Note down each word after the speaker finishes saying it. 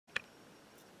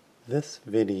This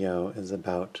video is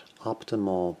about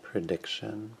optimal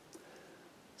prediction.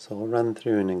 So we'll run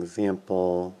through an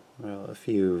example, a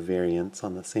few variants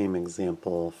on the same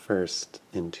example first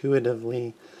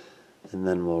intuitively, and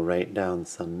then we'll write down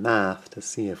some math to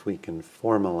see if we can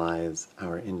formalize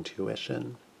our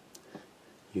intuition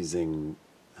using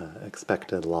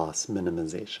expected loss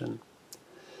minimization.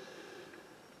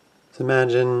 So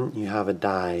imagine you have a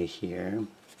die here,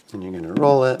 and you're going to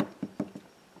roll it,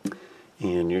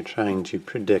 and you're trying to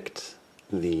predict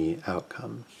the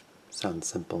outcome. Sounds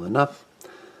simple enough.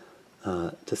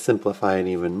 To simplify it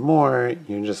even more,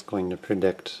 you're just going to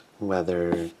predict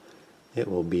whether it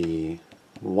will be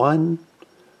 1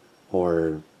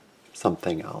 or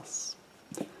something else.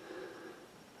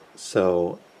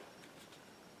 So,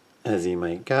 as you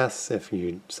might guess, if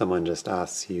someone just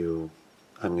asks you,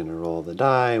 I'm going to roll the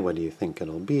die, what do you think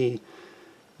it'll be?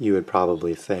 You would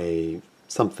probably say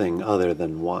something other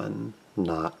than 1,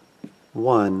 not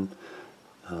 1,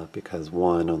 because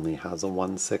 1 only has a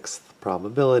 1/6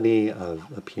 probability of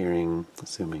appearing,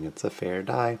 assuming it's a fair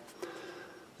die,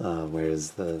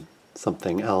 whereas the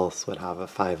something else would have a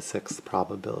 5/6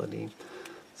 probability.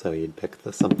 So you'd pick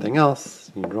the something else,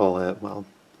 you'd roll it. Well,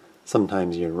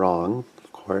 sometimes you're wrong,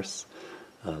 of course.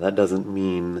 That doesn't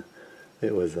mean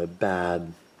it was a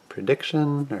bad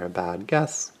prediction or a bad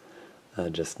guess.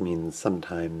 It just means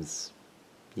sometimes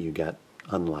you get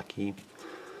unlucky.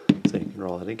 So you can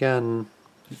roll it again.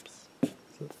 Oops.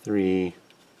 So 3.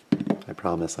 I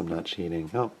promise I'm not cheating.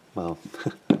 Oh, well,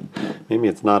 maybe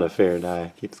it's not a fair die.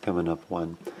 It keeps coming up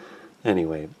 1.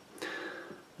 Anyway,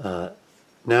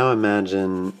 now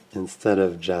imagine instead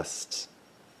of just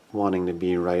wanting to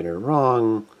be right or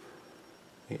wrong,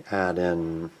 we add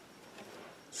in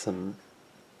some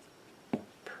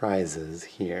prizes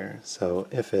here. So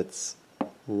if it's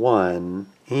 1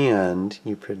 and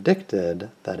you predicted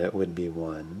that it would be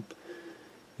 1,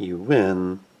 you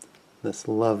win this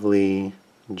lovely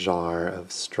jar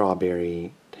of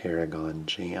strawberry tarragon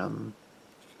jam.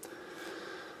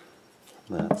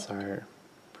 That's our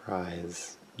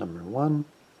prize number 1.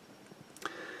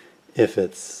 If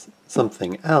it's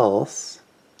something else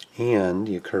and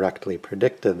you correctly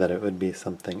predicted that it would be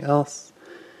something else,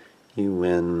 you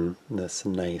win this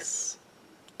nice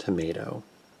tomato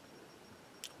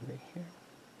right here.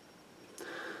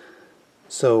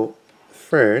 So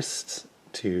first,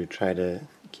 to try to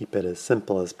keep it as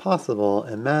simple as possible,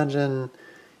 imagine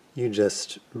you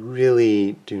just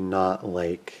really do not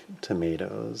like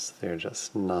tomatoes. They're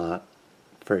just not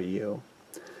for you.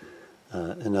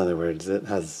 In other words, it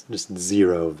has just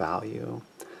 0 value.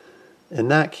 In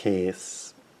that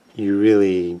case, you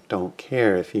really don't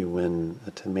care if you win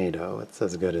a tomato. It's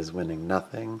as good as winning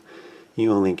nothing.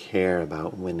 You only care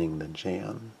about winning the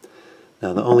jam.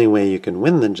 Now, the only way you can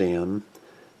win the jam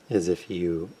is if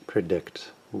you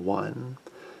predict 1.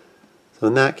 So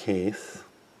in that case,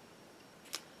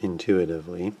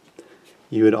 intuitively,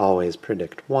 you would always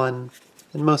predict 1,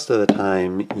 and most of the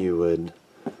time you would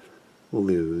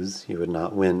lose. You would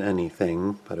not win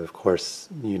anything, but of course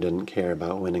you didn't care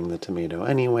about winning the tomato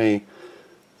anyway,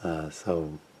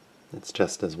 so it's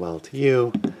just as well to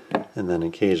you. And then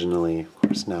occasionally, of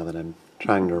course, now that I'm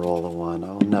trying to roll a 1,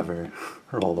 I'll never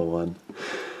roll a 1.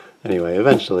 Anyway,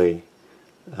 eventually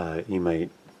you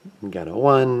might get a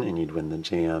 1 and you'd win the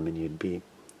jam and you'd be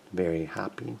very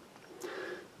happy.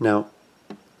 Now,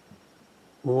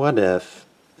 what if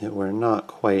it were not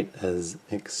quite as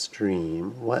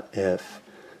extreme? What if,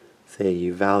 say,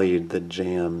 you valued the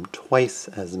jam twice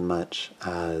as much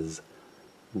as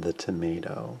the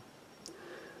tomato?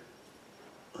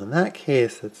 In that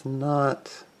case, it's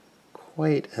not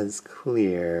quite as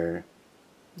clear,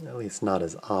 at least not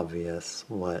as obvious,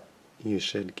 what you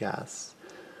should guess.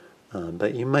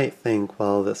 But you might think,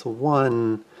 well, this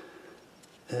 1,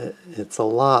 it's a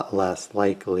lot less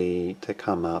likely to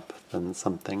come up than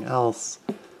something else,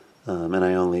 and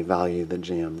I only value the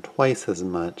jam twice as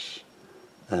much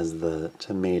as the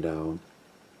tomato,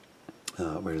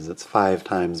 whereas it's 5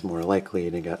 times more likely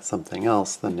to get something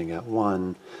else than to get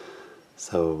 1.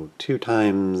 So 2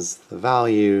 times the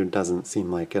value doesn't seem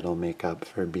like it'll make up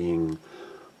for being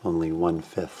only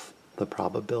 1/5 the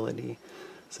probability.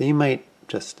 So you might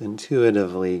just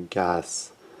intuitively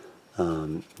guess,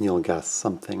 you'll guess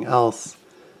something else,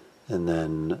 and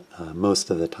then most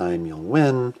of the time you'll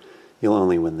win. You'll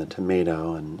only win the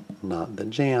tomato and not the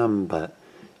jam, but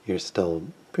you're still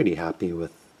pretty happy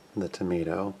with the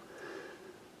tomato.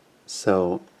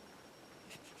 So,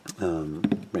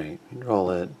 right, you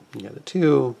roll it, you get a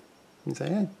 2, you say,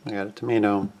 hey, I got a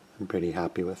tomato, I'm pretty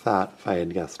happy with that. If I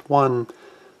had guessed 1,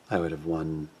 I would have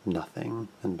won nothing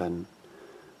and been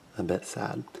a bit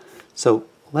sad. So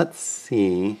let's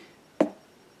see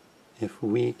if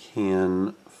we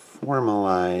can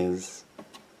formalize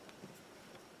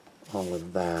all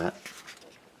of that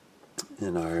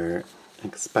in our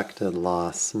expected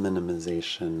loss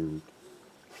minimization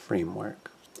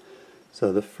framework.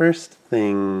 So the first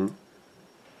thing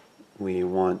we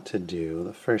want to do,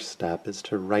 the first step, is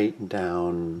to write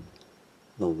down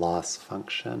the loss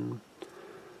function.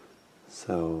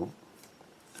 So,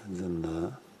 as in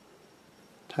the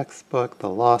textbook, the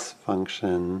loss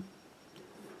function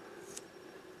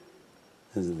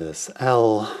is this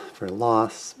L for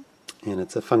loss, and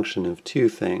it's a function of two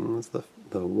things. The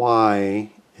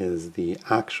y is the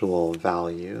actual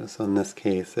value, so in this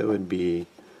case it would be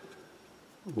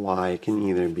y can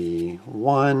either be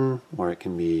 1 or it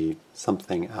can be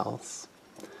something else.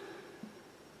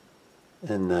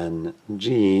 And then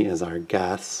g is our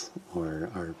guess,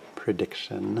 or our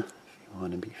prediction, if you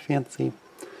want to be fancy.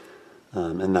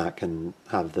 And that can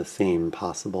have the same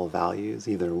possible values,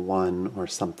 either 1 or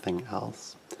something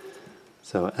else.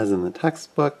 So as in the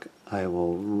textbook, I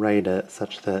will write it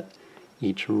such that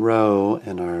each row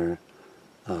in our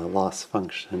loss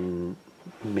function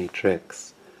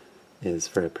matrix is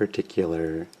for a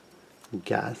particular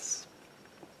guess.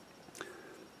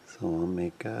 So I'll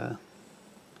make a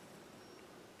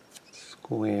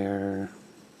square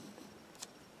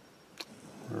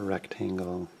or a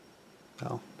rectangle.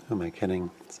 Well, who am I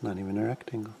kidding? It's not even a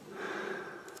rectangle.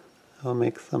 I'll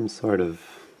make some sort of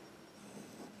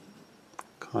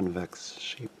convex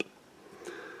shape.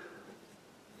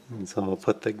 And so I'll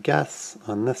put the guess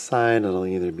on this side. It'll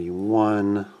either be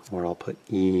 1 or I'll put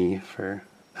E for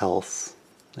else,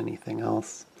 anything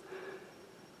else.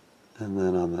 And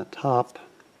then on the top,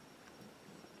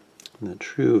 the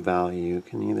true value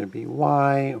can either be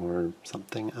y or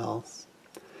something else.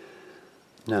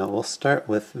 Now we'll start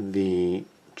with the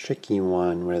tricky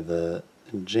one where the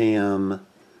jam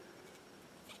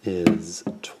is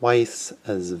twice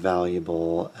as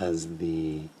valuable as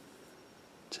the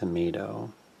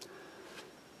tomato.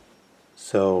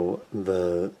 So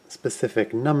the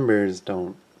specific numbers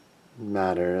don't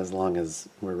matter as long as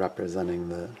we're representing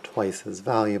the twice as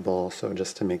valuable. So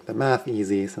just to make the math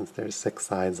easy, since there's 6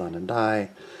 sides on a die,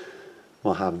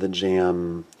 we'll have the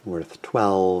jam worth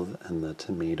 12 and the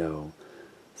tomato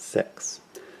 6.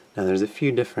 Now there's a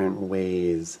few different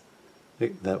ways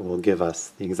that will give us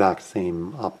the exact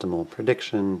same optimal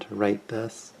prediction to write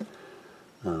this.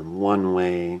 One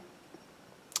way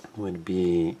would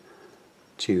be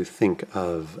to think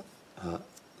of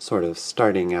sort of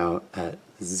starting out at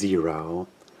 0.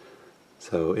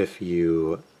 So if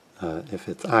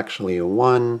it's actually a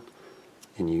 1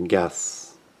 and you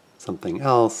guess something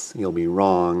else, you'll be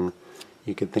wrong.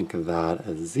 You could think of that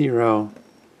as 0.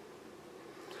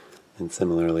 And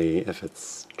similarly, if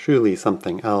it's truly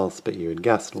something else but you had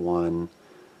guessed 1,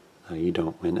 you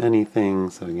don't win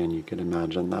anything. So again, you could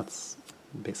imagine that's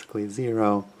basically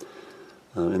 0.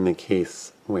 In the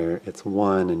case where it's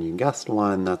 1 and you guessed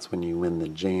 1, that's when you win the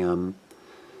jam.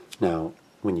 Now,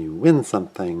 when you win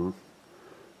something,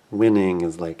 winning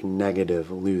is like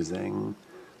negative losing.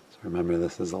 So remember,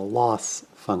 this is a loss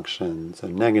function, so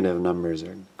negative numbers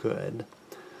are good.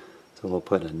 So we'll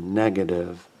put a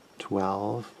negative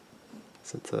 12,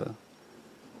 so it's a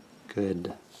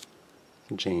good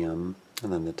jam.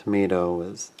 And then the tomato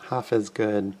is half as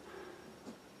good,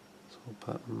 so we'll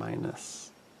put minus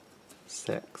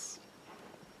 6.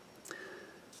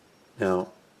 Now,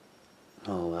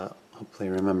 I'll hopefully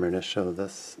remember to show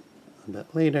this a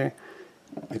bit later.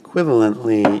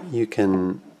 Equivalently, you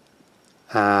can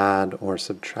add or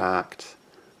subtract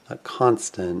a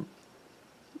constant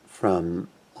from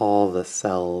all the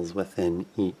cells within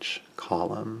each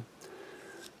column.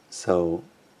 So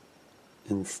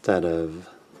instead of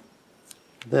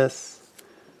this,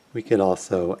 we could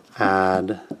also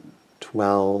add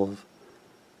 12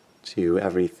 to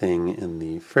everything in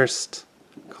the first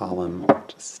column.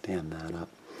 Just stand that up.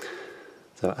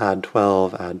 So add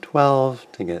 12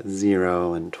 to get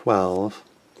 0 and 12.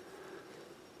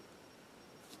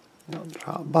 I'll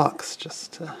draw a box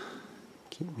just to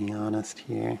keep me honest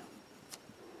here.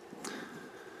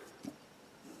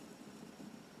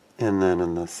 And then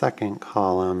in the second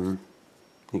column,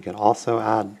 you could also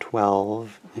add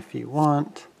 12 if you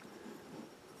want,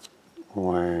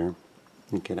 or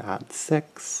you could add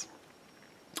 6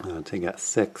 to get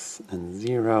 6 and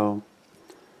 0.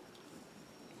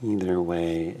 Either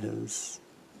way is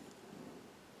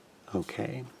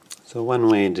okay. So one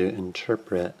way to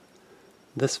interpret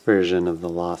this version of the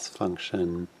loss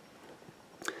function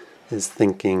is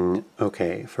thinking,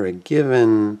 okay, for a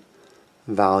given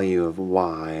value of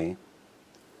y,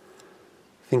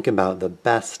 think about the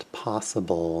best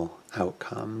possible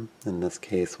outcome. In this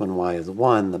case, when y is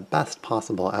 1, the best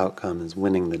possible outcome is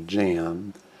winning the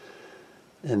jam.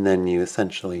 And then you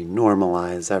essentially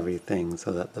normalize everything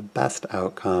so that the best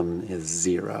outcome is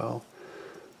 0.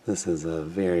 This is a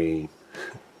very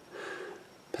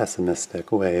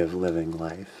pessimistic way of living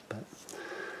life, but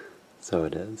so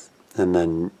it is. And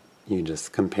then you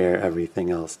just compare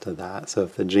everything else to that. So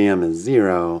if the jam is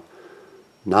 0,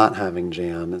 not having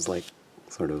jam is like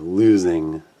sort of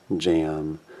losing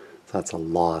jam. So that's a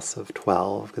loss of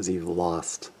 12 because you've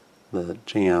lost the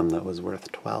jam that was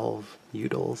worth 12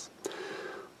 utils.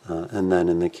 And then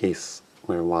in the case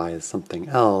where y is something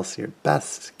else, your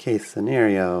best case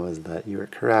scenario is that you are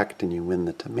correct and you win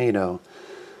the tomato.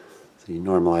 So you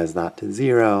normalize that to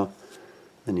 0,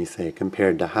 and you say,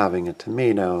 compared to having a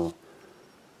tomato,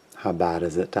 how bad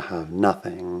is it to have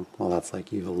nothing? Well, that's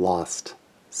like you've lost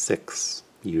 6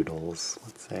 utils,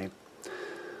 let's say.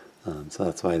 So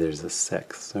that's why there's a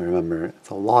 6. So remember, it's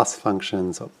a loss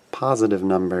function, so positive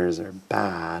numbers are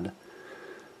bad,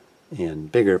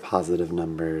 and bigger positive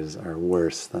numbers are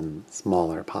worse than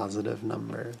smaller positive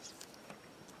numbers.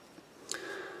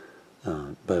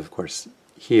 But of course,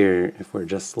 here, if we're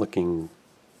just looking,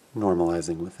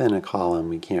 normalizing within a column,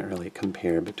 we can't really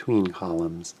compare between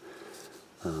columns.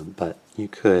 But you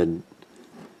could,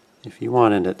 if you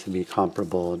wanted it to be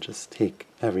comparable, just take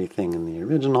everything in the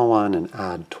original one and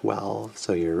add 12.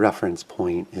 So your reference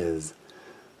point is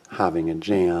having a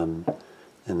jam,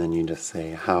 and then you just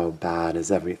say, how bad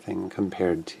is everything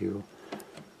compared to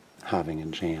having a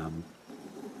jam?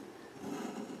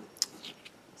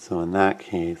 So in that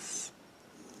case,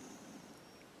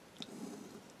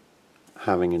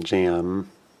 having a jam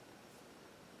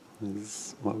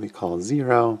is what we call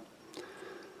 0.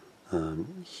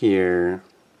 Here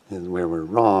is where we're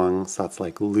wrong, so that's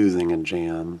like losing a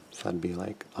jam, so that'd be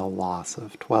like a loss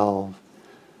of 12.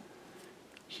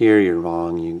 Here you're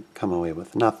wrong, you come away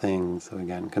with nothing, so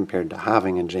again, compared to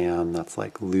having a jam, that's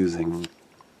like losing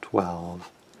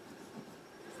 12.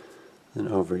 And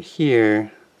over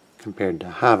here, compared to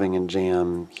having a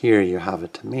jam, here you have a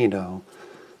tomato,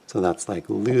 so that's like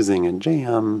losing a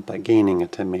jam, but gaining a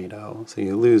tomato. So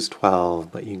you lose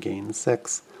 12, but you gain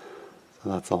 6, so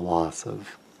that's a loss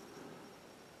of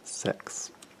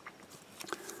 6.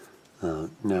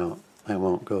 Now, I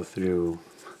won't go through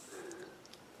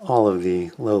all of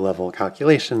the low-level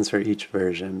calculations for each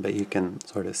version, but you can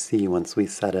sort of see once we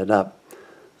set it up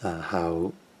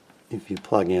how if you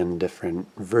plug in different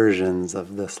versions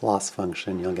of this loss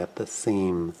function, you'll get the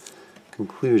same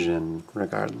conclusion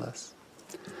regardless.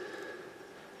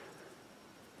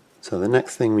 So the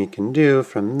next thing we can do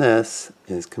from this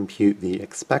is compute the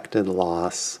expected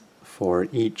loss for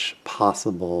each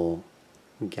possible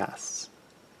guess.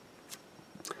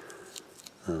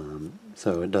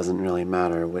 So it doesn't really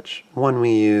matter which one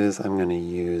we use. I'm going to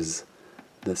use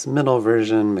this middle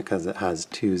version because it has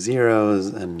 2 zeros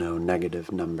and no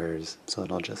negative numbers, so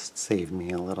it'll just save me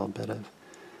a little bit of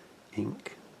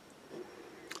ink.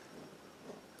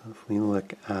 So if we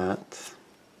look at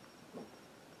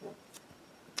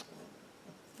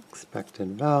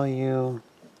expected value,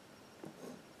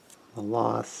 the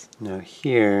loss, now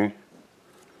here,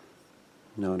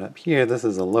 note up here, this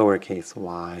is a lowercase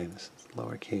y, this is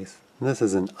lowercase, and this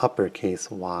is an uppercase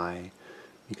y,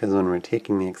 because when we're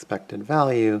taking the expected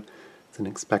value, it's an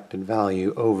expected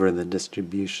value over the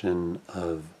distribution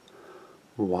of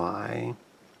y.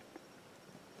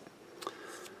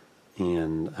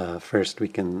 And first we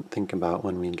can think about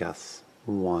when we guess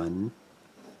 1.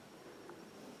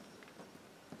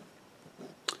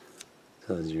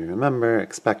 So as you remember,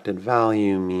 expected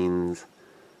value means,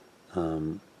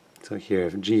 so here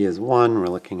if g is 1, we're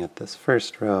looking at this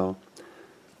first row.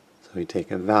 So we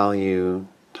take a value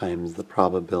times the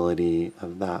probability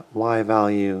of that y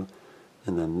value,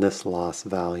 and then this loss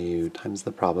value times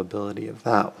the probability of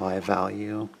that y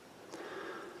value.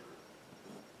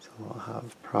 So we'll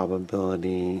have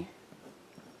probability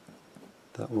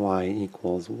that y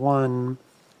equals 1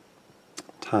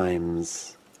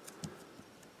 times,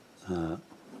 I'll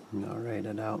write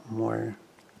it out more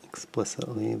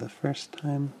explicitly the first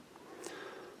time,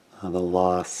 the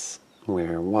loss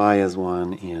where y is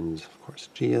 1 and of course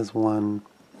g is 1,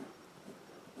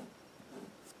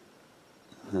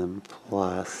 and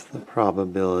plus the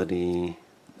probability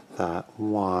that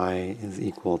y is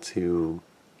equal to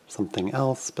something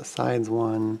else besides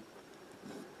 1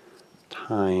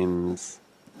 times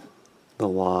the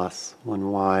loss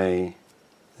when y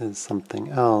is something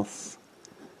else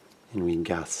and we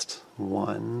guessed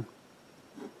 1.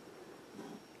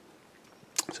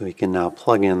 So we can now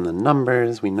plug in the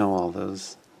numbers. We know all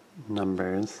those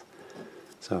numbers.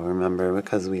 So remember,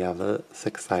 because we have a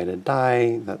six-sided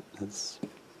die, that is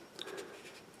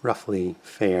roughly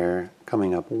fair.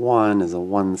 Coming up 1 is a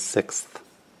 1/6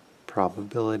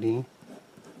 probability.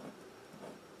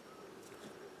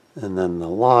 And then the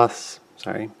loss,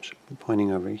 sorry, should be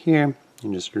pointing over here.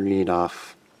 You just read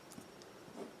off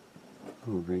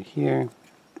over here.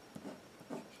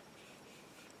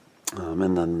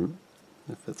 And then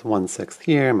if it's 1/6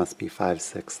 here, it must be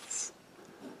 5/6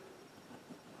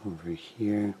 over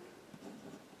here.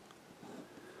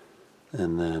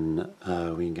 And then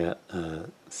we get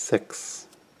 6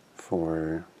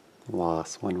 for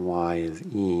loss when y is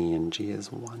e and g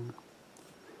is 1.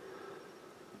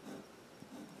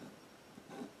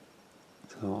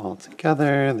 So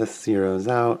altogether, this zeroes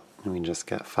out, and we just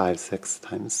get 5/6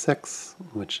 times 6,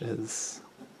 which is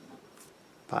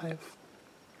 5.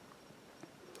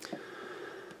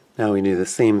 Now we do the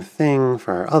same thing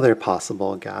for our other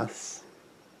possible guess.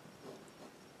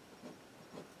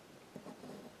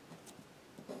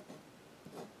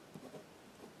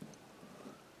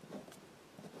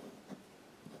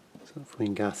 So if we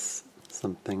guess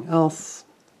something else,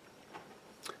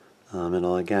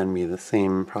 it'll again be the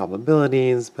same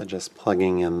probabilities, but just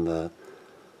plugging in the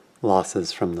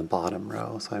losses from the bottom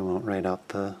row. So I won't write out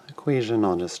the equation,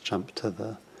 I'll just jump to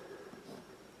the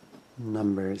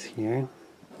numbers here.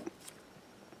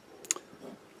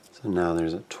 So now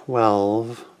there's a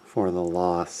 12 for the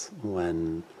loss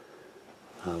when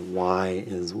y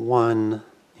is 1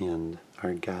 and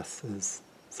our guess is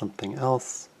something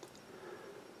else.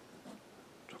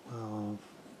 12.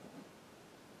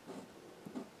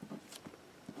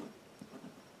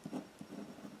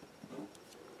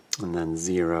 And then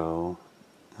 0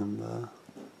 in the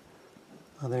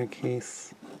other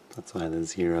case. That's why the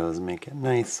zeros make it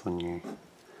nice when you're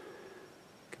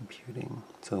computing.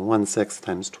 So 1/6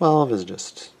 times 12 is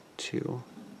just 2.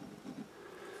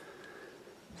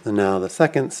 So now the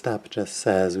second step just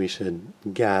says we should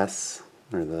guess,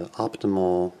 or the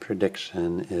optimal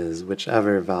prediction is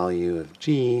whichever value of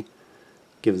g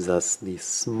gives us the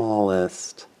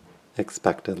smallest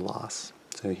expected loss.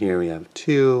 So here we have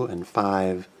 2 and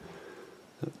 5.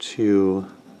 So 2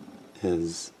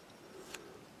 is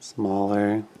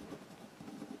smaller.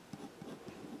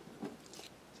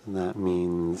 So that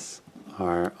means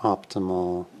our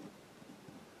optimal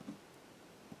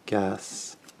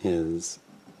guess is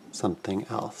something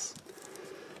else.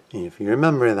 And if you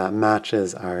remember, that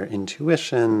matches our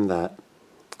intuition that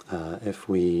if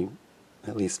we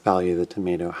at least value the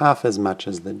tomato half as much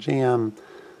as the jam,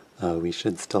 we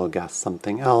should still guess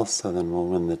something else, so then we'll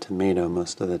win the tomato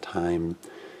most of the time,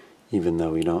 even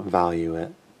though we don't value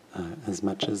it as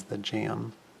much as the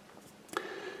jam.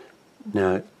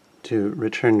 Now, to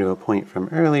return to a point from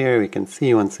earlier, we can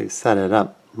see once we set it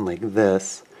up like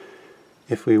this,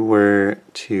 if we were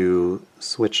to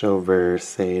switch over,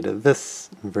 say, to this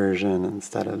version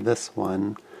instead of this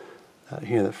one,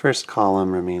 here the first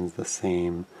column remains the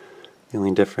same. The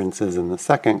only difference is in the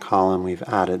second column we've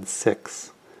added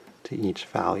 6 to each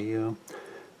value.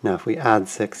 Now if we add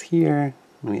 6 here,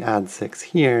 and we add 6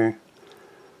 here,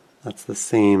 that's the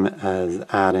same as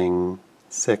adding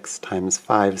 6 times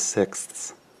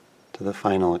 5/6 to the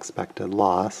final expected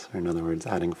loss, or in other words,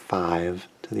 adding 5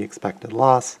 to the expected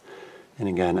loss, and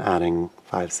again adding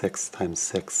 5/6 times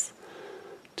 6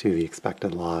 to the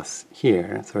expected loss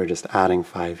here. So we're just adding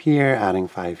 5 here, adding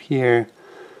 5 here.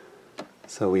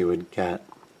 So we would get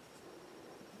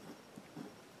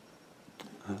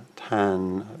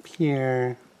 10 up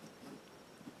here,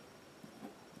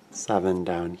 7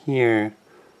 down here.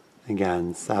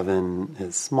 Again, 7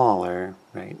 is smaller,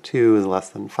 right? 2 is less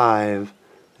than 5.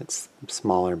 It's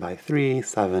smaller by 3.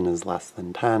 7 is less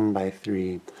than 10 by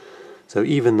 3. So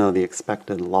even though the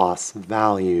expected loss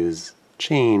values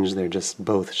change, they're just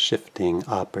both shifting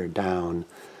up or down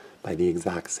by the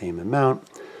exact same amount.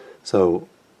 So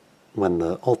when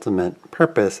the ultimate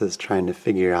purpose is trying to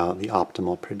figure out the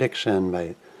optimal prediction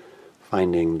by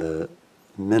finding the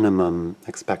minimum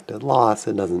expected loss,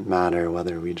 it doesn't matter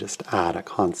whether we just add a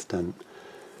constant.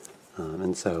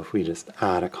 And so if we just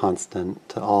add a constant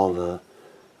to all the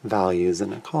values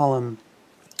in a column,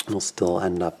 we'll still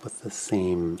end up with the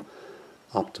same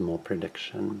optimal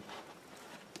prediction.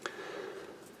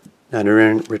 Now to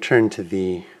return to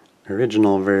the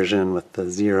original version with the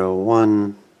 0,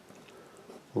 1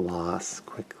 loss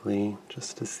quickly,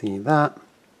 just to see that.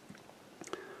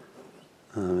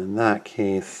 In that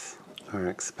case, our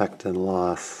expected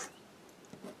loss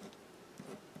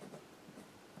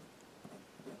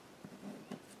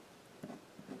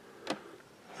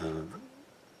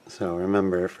so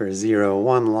remember, for 0,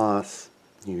 1 loss,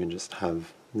 you can just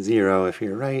have 0 if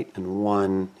you're right, and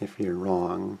 1 if you're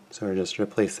wrong. So we're just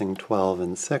replacing 12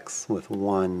 and 6 with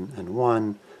 1 and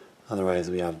 1. Otherwise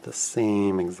we have the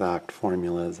same exact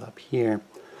formulas up here.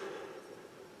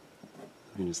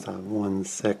 We just have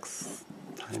 1/6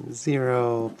 times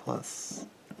 0 plus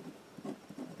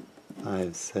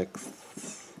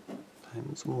 5/6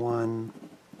 times 1.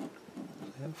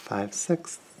 We have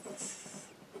 5/6.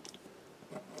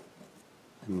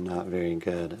 I'm not very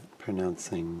good at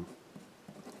pronouncing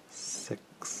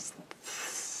sixths.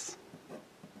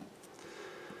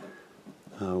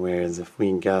 Whereas if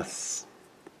we guess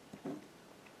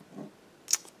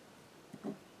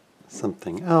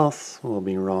something else, we'll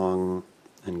be wrong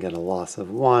and get a loss of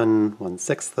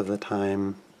 1/6 of the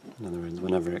time. In other words,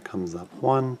 whenever it comes up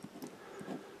 1.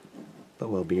 But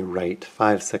we'll be right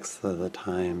 5/6 of the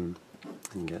time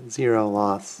and get 0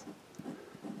 loss.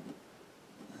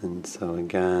 And so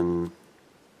again,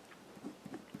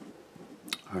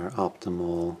 our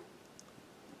optimal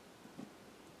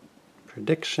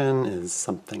prediction is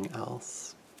something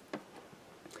else.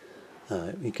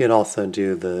 You could also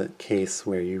do the case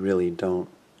where you really don't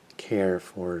care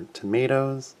for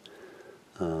tomatoes.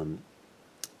 In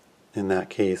that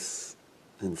case,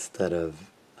 instead of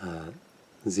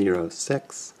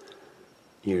 0/6,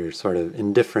 you're sort of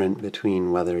indifferent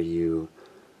between whether you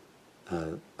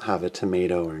have a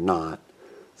tomato or not.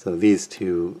 So these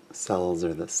two cells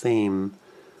are the same.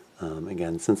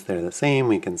 Again, since they're the same,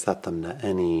 we can set them to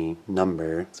any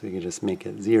number. So we could just make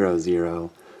it 0,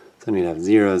 0. So then we'd have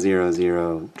 0, 0,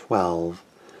 0, 12.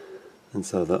 And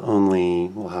so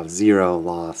we'll have 0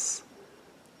 loss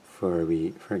for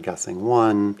guessing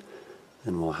 1,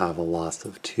 and we'll have a loss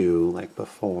of 2 like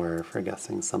before for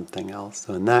guessing something else.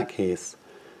 So in that case,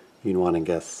 you'd want to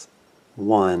guess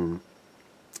 1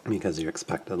 because your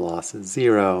expected loss is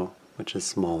 0, which is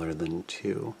smaller than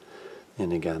 2.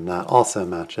 And again, that also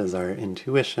matches our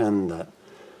intuition that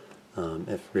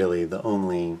if really the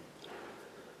only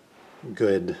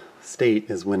good state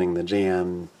is winning the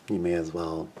jam, you may as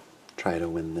well try to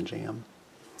win the jam.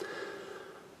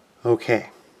 Okay,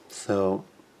 so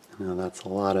that's a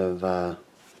lot of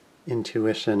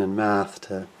intuition and math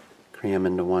to cram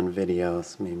into one video,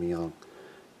 so maybe I'll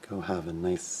go have a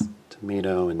nice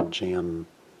tomato and jam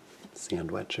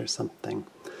sandwich or something.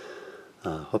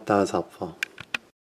 Hope that was helpful.